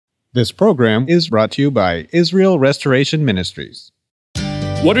This program is brought to you by Israel Restoration Ministries.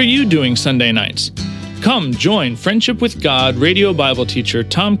 What are you doing Sunday nights? Come join Friendship with God radio Bible teacher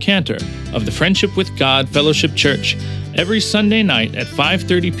Tom Cantor of the Friendship with God Fellowship Church every Sunday night at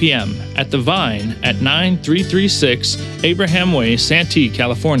 5:30 p.m. at The Vine at 9336 Abraham Way, Santee,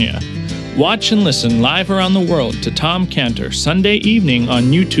 California. Watch and listen live around the world to Tom Cantor Sunday evening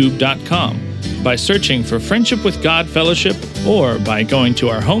on YouTube.com by searching for Friendship with God Fellowship or by going to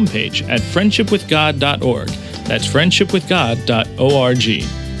our homepage at friendshipwithgod.org. That's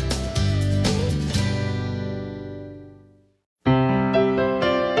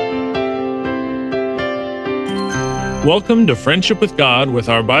Welcome to Friendship with God with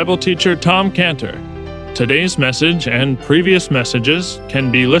our Bible teacher, Tom Cantor. Today's message and previous messages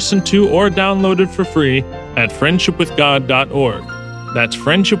can be listened to or downloaded for free at friendshipwithgod.org. That's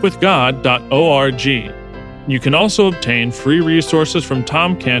friendshipwithgod.org. You can also obtain free resources from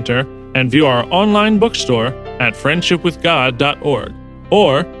Tom Cantor and view our online bookstore at friendshipwithgod.org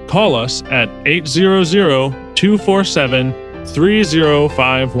or call us at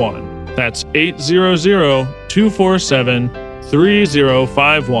 800-247-3051. That's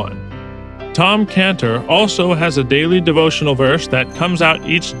 800-247-3051. Tom Cantor also has a daily devotional verse that comes out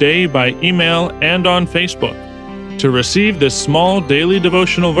each day by email and on Facebook. To receive this small daily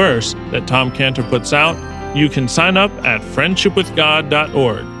devotional verse that Tom Cantor puts out, you can sign up at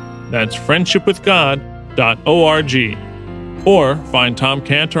friendshipwithgod.org. That's friendshipwithgod.org. Or find Tom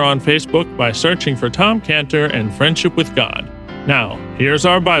Cantor on Facebook by searching for Tom Cantor and Friendship with God. Now, here's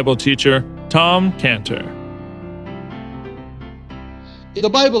our Bible teacher, Tom Cantor. The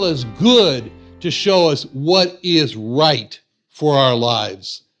Bible is good to show us what is right for our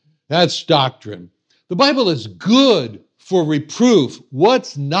lives. That's doctrine. The Bible is good for reproof,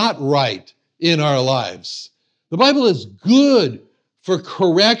 what's not right in our lives. The Bible is good for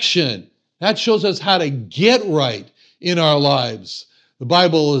correction. That shows us how to get right in our lives. The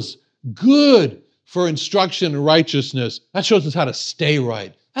Bible is good for instruction in righteousness. That shows us how to stay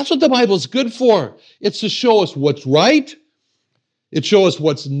right. That's what the Bible is good for. It's to show us what's right. It shows us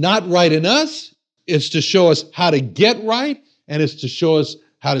what's not right in us. It's to show us how to get right, and it's to show us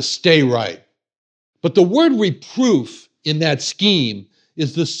how to stay right. But the word reproof in that scheme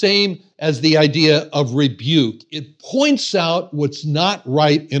is the same as the idea of rebuke. It points out what's not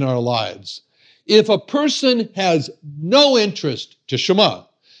right in our lives. If a person has no interest to Shema,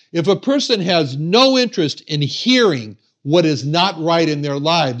 if a person has no interest in hearing what is not right in their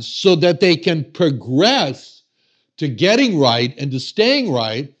lives so that they can progress to getting right and to staying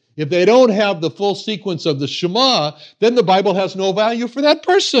right, if they don't have the full sequence of the Shema, then the Bible has no value for that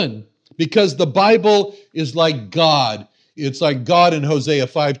person, because the Bible is like God. It's like God in Hosea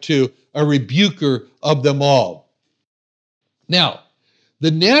 5:2, a rebuker of them all. Now,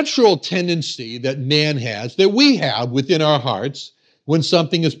 the natural tendency that man has, that we have within our hearts, when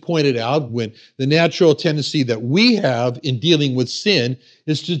something is pointed out, when the natural tendency that we have in dealing with sin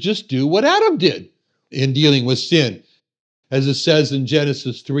is to just do what Adam did in dealing with sin. As it says in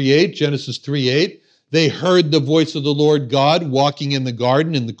Genesis 3:8, they heard the voice of the Lord God walking in the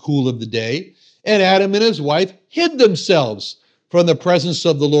garden in the cool of the day, and Adam and his wife hid themselves from the presence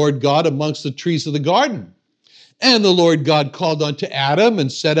of the Lord God amongst the trees of the garden. And the Lord God called unto Adam and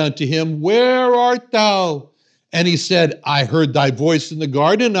said unto him, Where art thou? And he said, I heard thy voice in the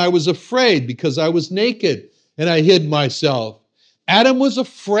garden, and I was afraid because I was naked, and I hid myself. Adam was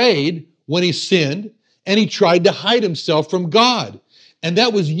afraid when he sinned, and he tried to hide himself from God. And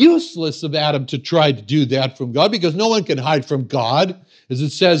that was useless of Adam to try to do that from God, because no one can hide from God. As it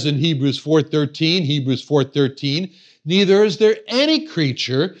says in Hebrews 4:13, neither is there any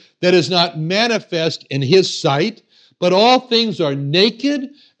creature that is not manifest in his sight, but all things are naked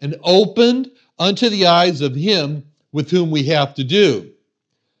and opened unto the eyes of him with whom we have to do.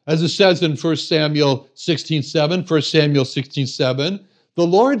 As it says in 1 Samuel 16:7, the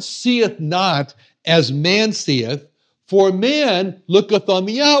Lord seeth not as man seeth, for man looketh on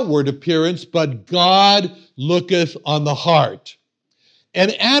the outward appearance, but God looketh on the heart.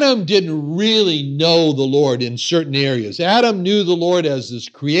 And Adam didn't really know the Lord in certain areas. Adam knew the Lord as his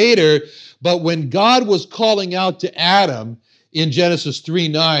creator, but when God was calling out to Adam in Genesis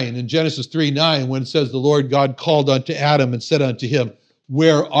 3:9, when it says the Lord God called unto Adam and said unto him,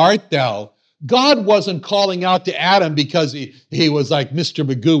 Where art thou? God wasn't calling out to Adam because he was like Mr.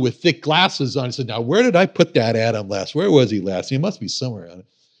 Magoo with thick glasses on. He said, now, where did I put that Adam last? Where was he last? He must be somewhere on it.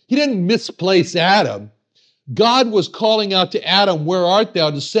 He didn't misplace Adam. God was calling out to Adam, where art thou,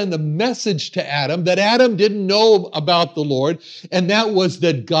 to send a message to Adam that Adam didn't know about the Lord, and that was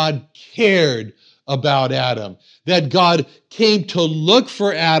that God cared about Adam, that God came to look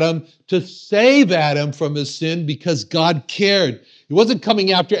for Adam, to save Adam from his sin because God cared. He wasn't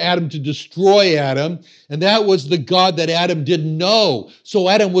coming after Adam to destroy Adam, and that was the God that Adam didn't know. So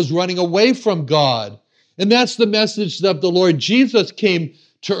Adam was running away from God. And that's the message that the Lord Jesus came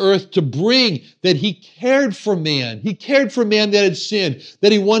to earth to bring, that he cared for man. He cared for man that had sinned,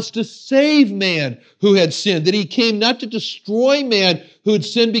 that he wants to save man who had sinned, that he came not to destroy man who had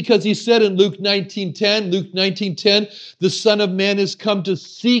sinned, because he said in Luke 19:10, the Son of Man has come to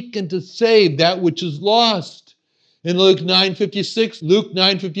seek and to save that which is lost. In Luke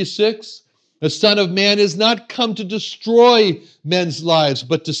 9:56, the Son of Man is not come to destroy men's lives,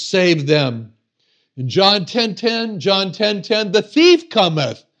 but to save them. In John 10:10, the thief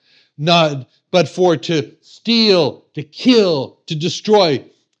cometh, not but for to steal, to kill, to destroy.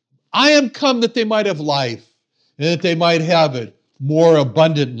 I am come that they might have life, and that they might have it more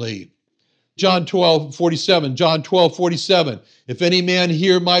abundantly. John 12:47, if any man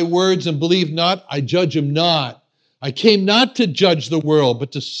hear my words and believe not, I judge him not. I came not to judge the world,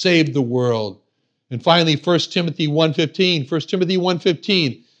 but to save the world. And finally, 1 Timothy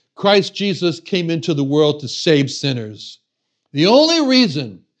 1:15, Christ Jesus came into the world to save sinners. The only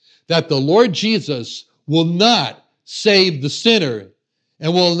reason that the Lord Jesus will not save the sinner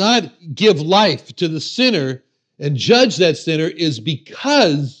and will not give life to the sinner and judge that sinner is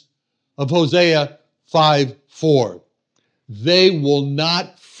because of Hosea 5:4. They will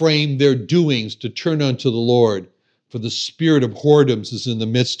not frame their doings to turn unto the Lord, for the spirit of whoredoms is in the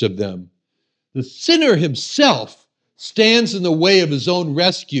midst of them. The sinner himself stands in the way of his own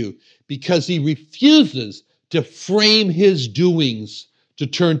rescue because he refuses to frame his doings to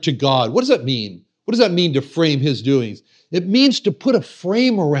turn to God. What does that mean? What does that mean to frame his doings? It means to put a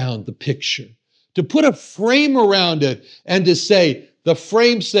frame around the picture, to put a frame around it and to say, the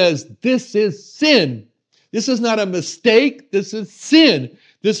frame says, this is sin. This is not a mistake. This is sin.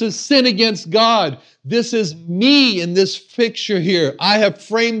 This is sin against God. This is me in this picture here. I have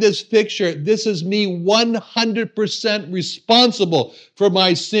framed this picture. This is me 100% responsible for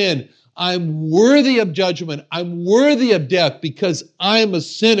my sin. I'm worthy of judgment. I'm worthy of death because I'm a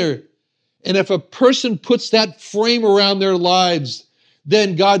sinner. And if a person puts that frame around their lives,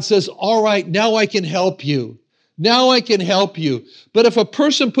 then God says, all right, now I can help you. Now I can help you. But if a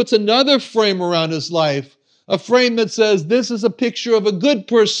person puts another frame around his life, a frame that says, this is a picture of a good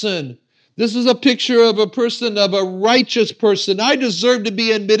person. This is a picture of a person, of a righteous person. I deserve to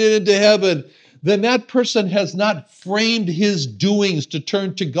be admitted into heaven. Then that person has not framed his doings to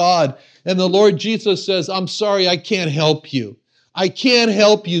turn to God. And the Lord Jesus says, I'm sorry, I can't help you. I can't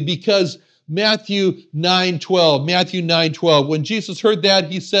help you because Matthew 9:12, when Jesus heard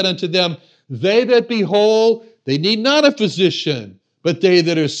that, he said unto them, they that be whole, they need not a physician, but they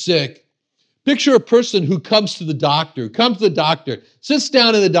that are sick. Picture a person who comes to the doctor, sits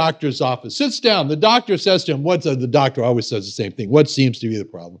down in the doctor's office, sits down. The doctor says to him, the doctor always says the same thing, what seems to be the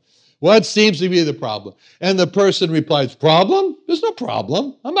problem? What seems to be the problem? And the person replies, problem? There's no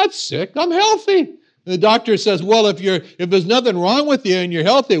problem. I'm not sick. I'm healthy. And the doctor says, well, if there's nothing wrong with you and you're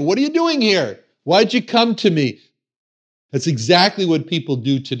healthy, what are you doing here? Why'd you come to me? That's exactly what people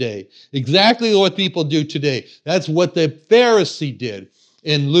do today. Exactly what people do today. That's what the Pharisee did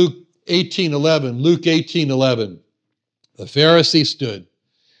in Luke 18:11. The Pharisee stood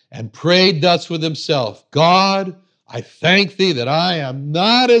and prayed thus with himself, God, I thank thee that I am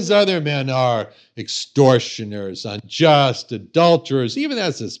not as other men are, extortioners, unjust, adulterers, even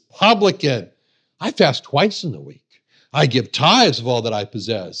as this publican. I fast twice in the week. I give tithes of all that I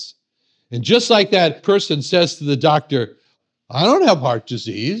possess. And just like that person says to the doctor, I don't have heart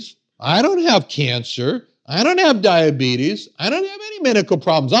disease. I don't have cancer. I don't have diabetes. I don't have any medical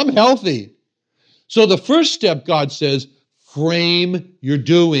problems. I'm healthy. So the first step, God says, frame your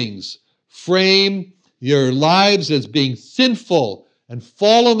doings. Frame your lives as being sinful and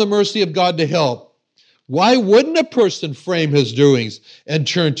fall on the mercy of God to help. Why wouldn't a person frame his doings and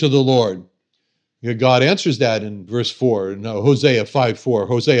turn to the Lord? God answers that in verse 4, Hosea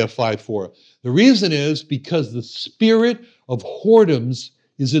 5:4. The reason is because the spirit of whoredoms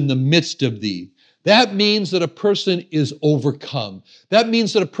is in the midst of thee. That means that a person is overcome. That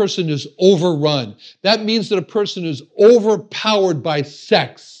means that a person is overrun. That means that a person is overpowered by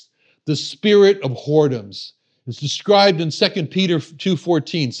sex, the spirit of whoredoms. It's described in 2 Peter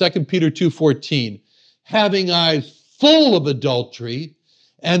 2:14, having eyes full of adultery,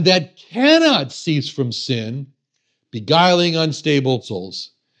 and that cannot cease from sin, beguiling unstable souls.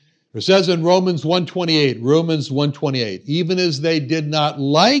 It says in Romans 1:28, even as they did not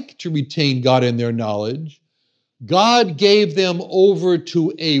like to retain God in their knowledge, God gave them over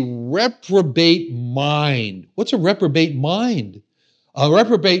to a reprobate mind. What's a reprobate mind? A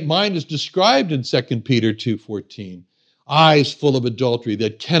reprobate mind is described in 2 Peter 2:14. Eyes full of adultery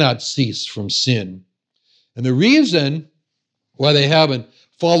that cannot cease from sin. And the reason why they haven't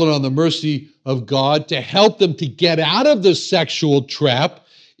fallen on the mercy of God to help them to get out of the sexual trap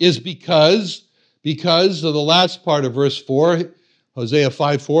is because of the last part of verse 4, Hosea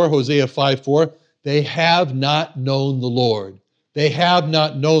 5:4, they have not known the Lord. They have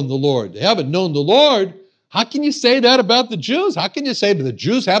not known the Lord. They haven't known the Lord. How can you say that about the Jews? How can you say the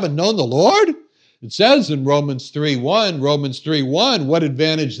Jews haven't known the Lord? It says in Romans 3:1, what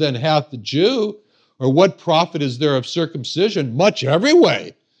advantage then hath the Jew? Or what profit is there of circumcision? Much every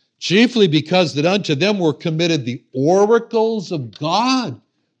way, chiefly because that unto them were committed the oracles of God,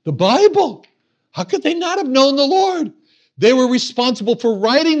 the Bible. How could they not have known the Lord? They were responsible for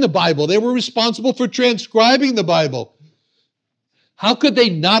writing the Bible. They were responsible for transcribing the Bible. How could they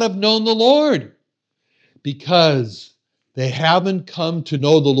not have known the Lord? Because they haven't come to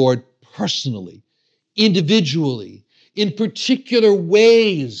know the Lord personally, individually, in particular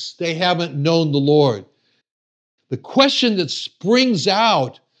ways. They haven't known the Lord. The question that springs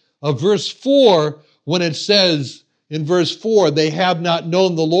out of verse 4, when it says in verse 4, they have not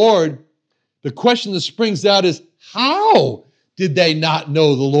known the Lord, the question that springs out is, how did they not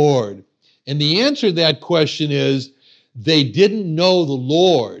know the Lord? And the answer to that question is, they didn't know the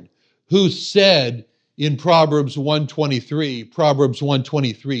Lord, who said in Proverbs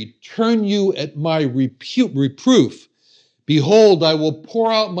 1:23, turn you at my reproof. Behold, I will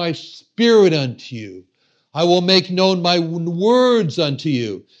pour out my spirit unto you. I will make known my words unto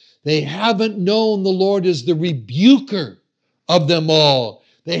you. They haven't known the Lord as the rebuker of them all.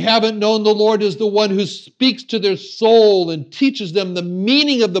 They haven't known the Lord as the one who speaks to their soul and teaches them the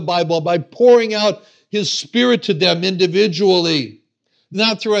meaning of the Bible by pouring out his spirit to them individually.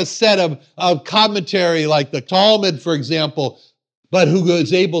 Not through a set of commentary like the Talmud, for example, but who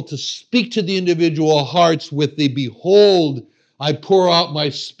is able to speak to the individual hearts with the, behold, I pour out my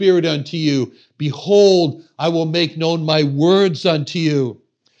spirit unto you. Behold, I will make known my words unto you.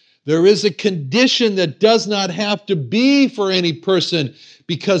 There is a condition that does not have to be for any person,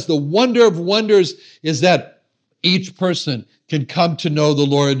 because the wonder of wonders is that each person can come to know the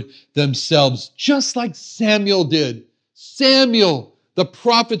Lord themselves, just like Samuel did. Samuel, the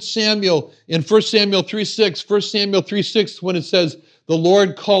prophet Samuel, in 1 Samuel 3:6, when it says, the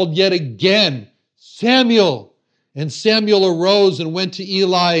Lord called yet again, Samuel. And Samuel arose and went to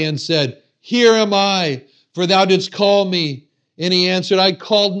Eli and said, here am I, for thou didst call me. And he answered, I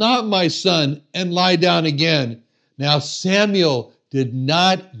called not, my son, and lie down again. Now Samuel did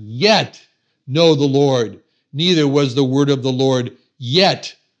not yet know the Lord, neither was the word of the Lord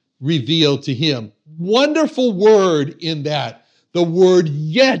yet revealed to him. Wonderful word in that, the word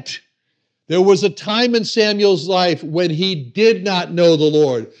yet. There was a time in Samuel's life when he did not know the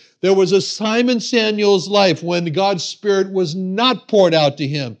Lord. There was a time in Samuel's life when God's Spirit was not poured out to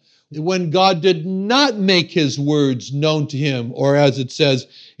him, when God did not make his words known to him, or as it says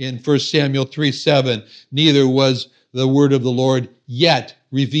in 1 Samuel 3:7, neither was the word of the Lord yet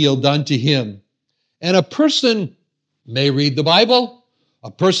revealed unto him. And a person may read the Bible,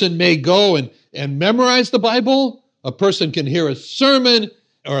 a person may go and memorize the Bible, a person can hear a sermon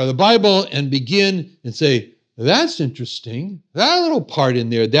or the Bible and begin and say, that's interesting. That little part in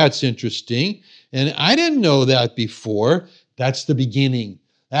there, that's interesting. And I didn't know that before. That's the beginning.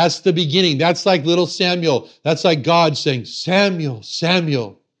 That's the beginning. That's like little Samuel. That's like God saying, Samuel,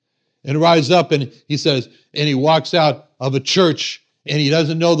 Samuel. And rise up, and he says, and he walks out of a church and he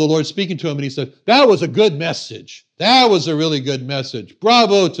doesn't know the Lord speaking to him. And he said, that was a good message. That was a really good message.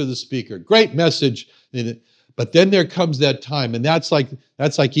 Bravo to the speaker. Great message. But then there comes that time, and that's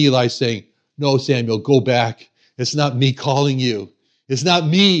like Eli saying, no, Samuel, go back. It's not me calling you. It's not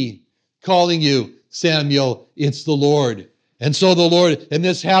me calling you, Samuel. It's the Lord. And so the Lord, and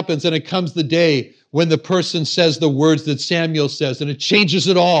this happens, and it comes the day when the person says the words that Samuel says, and it changes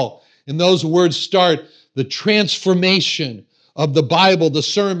it all. And those words start the transformation of the Bible, the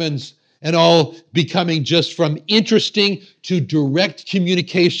sermons, and all becoming just from interesting to direct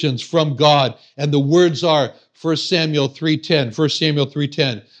communications from God. And the words are 1 Samuel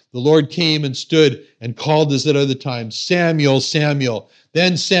 3:10. The Lord came and stood and called as at other times, Samuel, Samuel.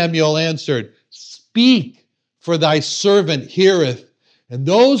 Then Samuel answered, speak, for thy servant heareth. And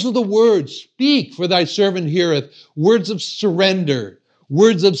those are the words, speak, for thy servant heareth. Words of surrender,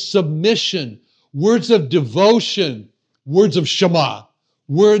 words of submission, words of devotion, words of Shema,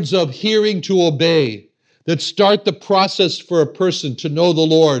 words of hearing to obey, that start the process for a person to know the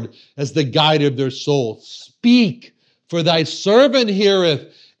Lord as the guide of their soul. speak, for thy servant heareth,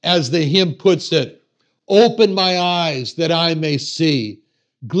 as the hymn puts it. Open my eyes that I may see.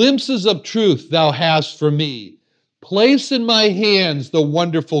 Glimpses of truth thou hast for me. Place in my hands the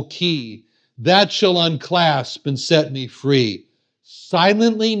wonderful key that shall unclasp and set me free.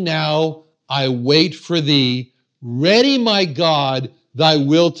 Silently now I wait for thee, ready, my God, thy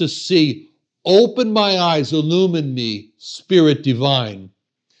will to see. Open my eyes, illumine me, Spirit divine.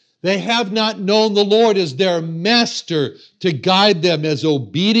 They have not known the Lord as their master to guide them as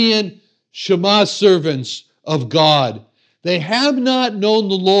obedient Shema servants of God. They have not known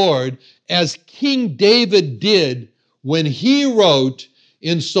the Lord as King David did when he wrote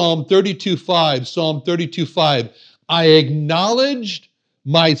in Psalm 32:5, I acknowledged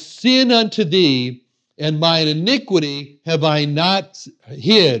my sin unto thee, and mine iniquity have I not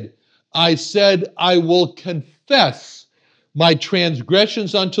hid. I said, I will confess my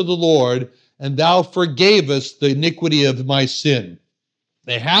transgressions unto the Lord, and thou forgavest the iniquity of my sin.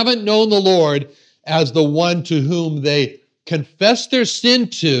 They haven't known the Lord as the one to whom they confess their sin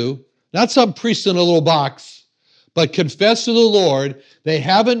to, not some priest in a little box, but confess to the Lord. They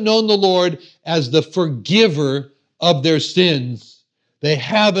haven't known the Lord as the forgiver of their sins. They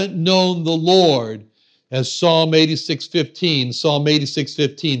haven't known the Lord as Psalm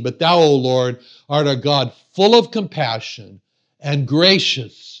 86:15, but thou, O Lord, art a God full of compassion and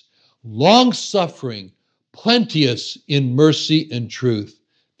gracious, long-suffering, plenteous in mercy and truth.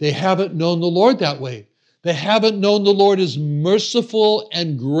 They haven't known the Lord that way. They haven't known the Lord as merciful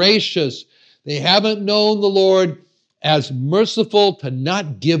and gracious. They haven't known the Lord as merciful to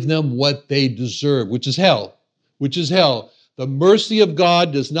not give them what they deserve, which is hell. The mercy of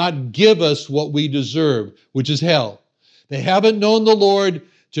God does not give us what we deserve, which is hell. They haven't known the Lord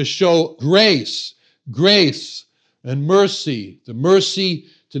to show grace and mercy. The mercy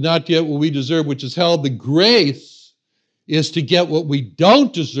to not get what we deserve, which is hell. The grace is to get what we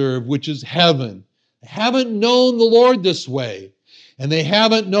don't deserve, which is heaven. They haven't known the Lord this way. And they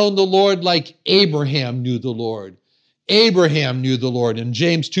haven't known the Lord like Abraham knew the Lord. Abraham knew the Lord. In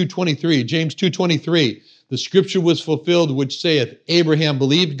James 2:23, the scripture was fulfilled, which saith, Abraham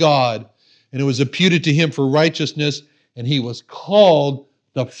believed God, and it was imputed to him for righteousness, and he was called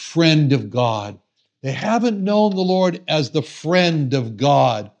the friend of God. They haven't known the Lord as the friend of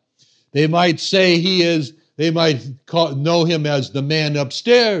God. They might say know him as the man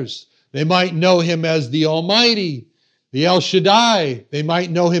upstairs. They might know him as the Almighty, the El Shaddai. They might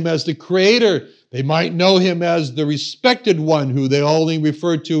know him as the Creator. They might know him as the respected one who they only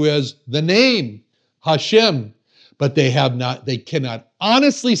refer to as the name, Hashem. But they cannot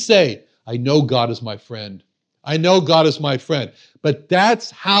honestly say, I know God is my friend. I know God is my friend. But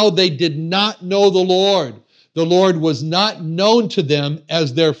that's how they did not know the Lord. The Lord was not known to them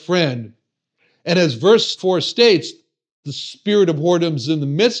as their friend. And as verse 4 states, the spirit of whoredom is in the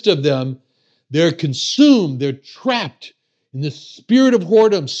midst of them. They're consumed. They're trapped in the spirit of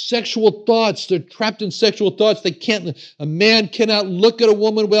whoredom, sexual thoughts. They're trapped in sexual thoughts. A man cannot look at a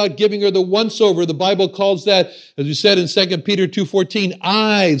woman without giving her the once-over. The Bible calls that, as we said in 2 Peter 2:14,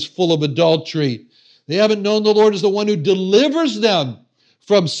 eyes full of adultery. They haven't known the Lord as the one who delivers them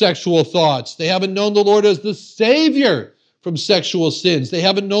from sexual thoughts. They haven't known the Lord as the Savior from sexual sins. They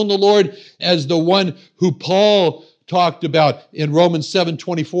haven't known the Lord as the one who Paul talked about in Romans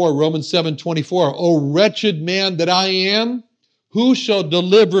 7:24. O wretched man that I am, who shall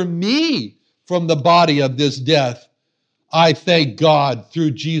deliver me from the body of this death? I thank God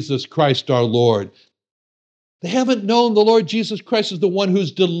through Jesus Christ our Lord. They haven't known the Lord Jesus Christ as the one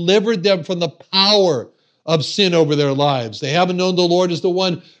who's delivered them from the power of sin over their lives. They haven't known the Lord as the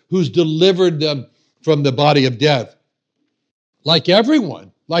one who's delivered them from the body of death. Like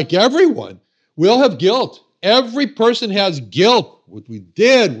everyone, we all have guilt. Every person has guilt. What we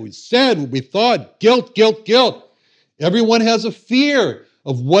did, what we said, what we thought, guilt. Everyone has a fear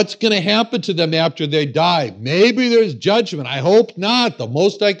of what's going to happen to them after they die. Maybe there's judgment. I hope not. The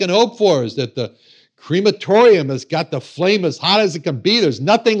most I can hope for is that the crematorium has got the flame as hot as it can be. There's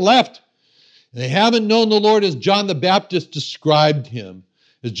nothing left. And they haven't known the Lord as John the Baptist described him.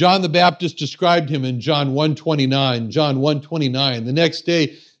 As John the Baptist described him in John 1:29. The next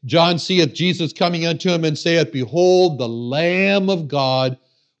day, John seeth Jesus coming unto him and saith, Behold, the Lamb of God,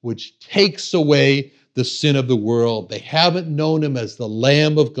 which takes away the sin of the world. They haven't known him as the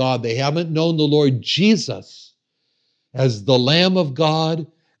Lamb of God. They haven't known the Lord Jesus as the Lamb of God,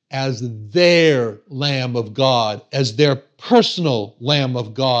 as their Lamb of God, as their personal Lamb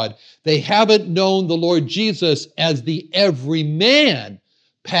of God. They haven't known the Lord Jesus as the everyman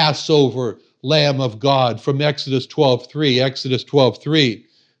Passover Lamb of God from Exodus 12:3.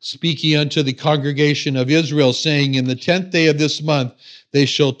 speaking unto the congregation of Israel, saying, in the 10th day of this month, they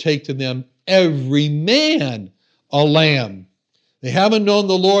shall take to them every man a lamb. They haven't known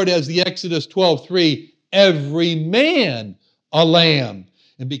the Lord as the Exodus 12:3, every man a lamb.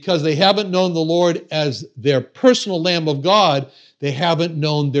 And because they haven't known the Lord as their personal Lamb of God, they haven't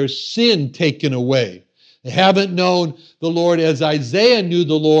known their sin taken away. They haven't known the Lord as Isaiah knew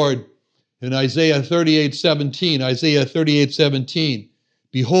the Lord in Isaiah 38:17. Isaiah 38:17.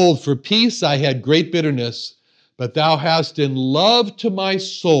 Behold, for peace I had great bitterness, but thou hast in love to my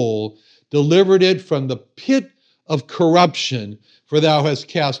soul delivered it from the pit of corruption, for thou hast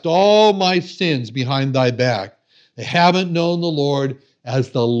cast all my sins behind thy back. They haven't known the Lord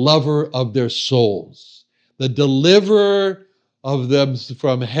as the lover of their souls, the deliverer of them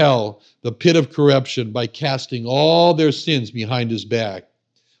from hell, the pit of corruption, by casting all their sins behind his back.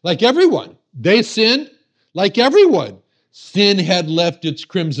 Like everyone, they sinned like everyone. Sin had left its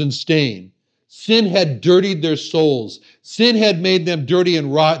crimson stain. Sin had dirtied their souls. Sin had made them dirty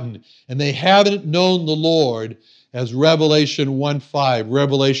and rotten, and they haven't known the Lord as Revelation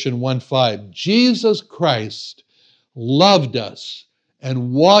 1:5. Jesus Christ loved us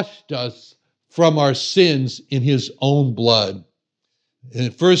and washed us from our sins in his own blood.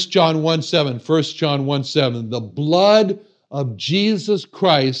 In 1 John 1:7, the blood of Jesus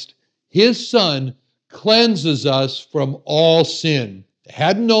Christ, his Son, cleanses us from all sin. They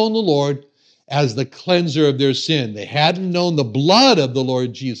hadn't known the Lord as the cleanser of their sin. They hadn't known the blood of the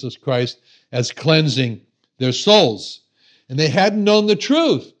Lord Jesus Christ as cleansing their souls. And they hadn't known the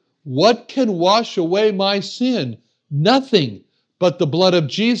truth. What can wash away my sin? Nothing but the blood of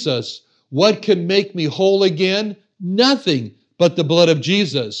Jesus. What can make me whole again? Nothing but the blood of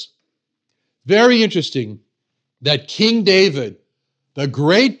Jesus. Very interesting that King David, the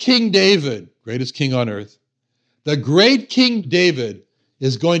great King David, greatest king on earth, the great King David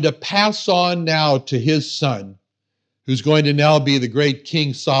is going to pass on now to his son, who's going to now be the great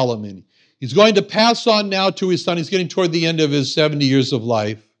King Solomon. He's going to pass on now to his son. He's getting toward the end of his 70 years of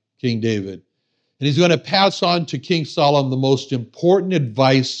life, King David. And he's going to pass on to King Solomon the most important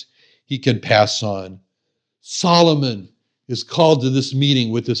advice he can pass on. Solomon is called to this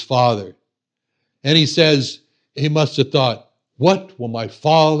meeting with his father. And he says, he must have thought, what will my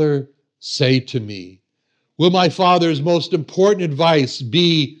father say to me? Will my father's most important advice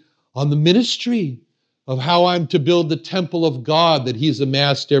be on the ministry of how I'm to build the temple of God that he's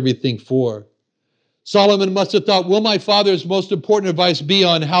amassed everything for? Solomon must have thought, will my father's most important advice be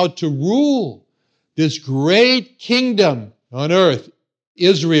on how to rule this great kingdom on earth,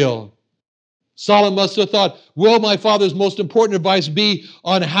 Israel? Solomon must have thought, will my father's most important advice be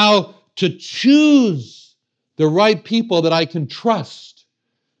on how to choose the right people that I can trust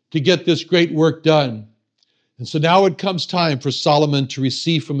to get this great work done? And so now it comes time for Solomon to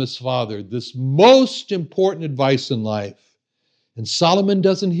receive from his father this most important advice in life. And Solomon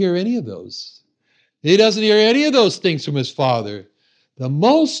doesn't hear any of those. He doesn't hear any of those things from his father. The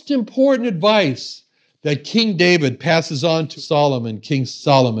most important advice that King David passes on to Solomon, King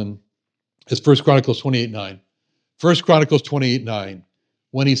Solomon, is 1 Chronicles 28:9. 1 Chronicles 28:9,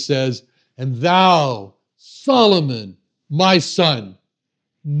 when he says, and thou, Solomon, my son,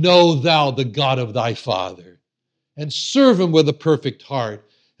 know thou the God of thy father, and serve him with a perfect heart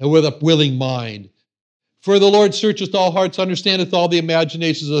and with a willing mind. For the Lord searcheth all hearts, understandeth all the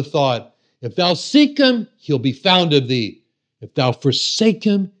imaginations of the thought. If thou seek him, he'll be found of thee. If thou forsake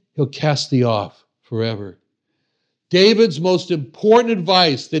him, he'll cast thee off forever. David's most important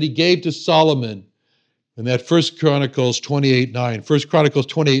advice that he gave to Solomon in that 1 Chronicles 28:9. 1 Chronicles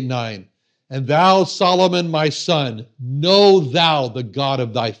 28:9. And thou, Solomon, my son, know thou the God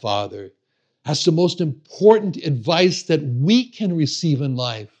of thy father. That's the most important advice that we can receive in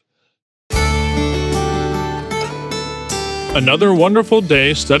life. Another wonderful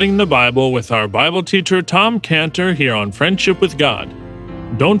day studying the Bible with our Bible teacher Tom Cantor here on Friendship with God.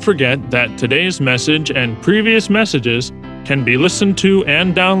 Don't forget that today's message and previous messages can be listened to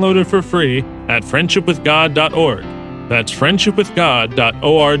and downloaded for free at friendshipwithgod.org. That's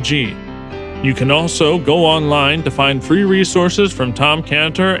friendshipwithgod.org. You can also go online to find free resources from Tom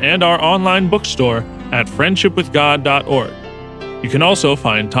Cantor and our online bookstore at friendshipwithgod.org. You can also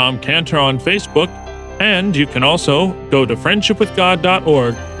find Tom Cantor on Facebook, and you can also go to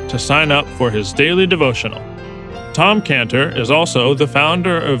friendshipwithgod.org to sign up for his daily devotional. Tom Cantor is also the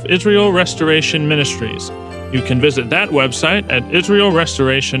founder of Israel Restoration Ministries. You can visit that website at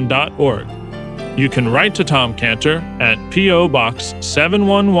israelrestoration.org. You can write to Tom Cantor at P.O. Box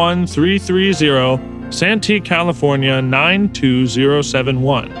 711330, Santee, California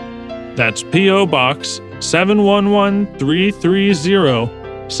 92071. That's P.O. Box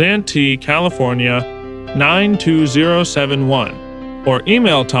 711330, Santee, California 92071, or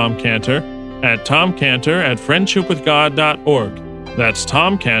email Tom Cantor at tomcantor@friendshipwithgod.org. That's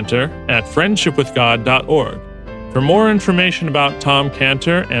tomcantor@friendshipwithgod.org. For more information about Tom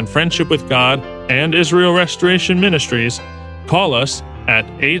Cantor and Friendship with God and Israel Restoration Ministries, call us at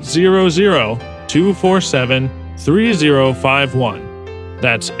 800-247-3051.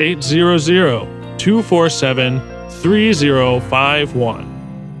 That's 800-247-3051.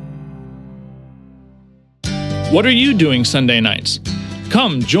 What are you doing Sunday nights?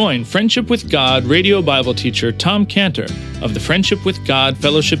 Come join Friendship with God radio Bible teacher Tom Cantor of the Friendship with God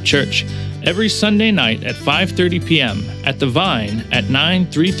Fellowship Church every Sunday night at 5:30 p.m. at The Vine at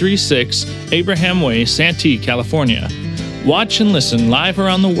 9336 Abraham Way, Santee, California. Watch and listen live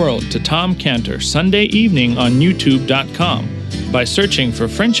around the world to Tom Cantor Sunday evening on YouTube.com by searching for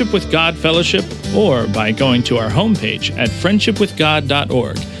Friendship with God Fellowship or by going to our homepage at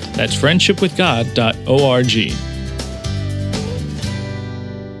friendshipwithgod.org. That's friendshipwithgod.org.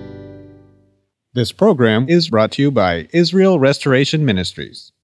 This program is brought to you by Israel Restoration Ministries.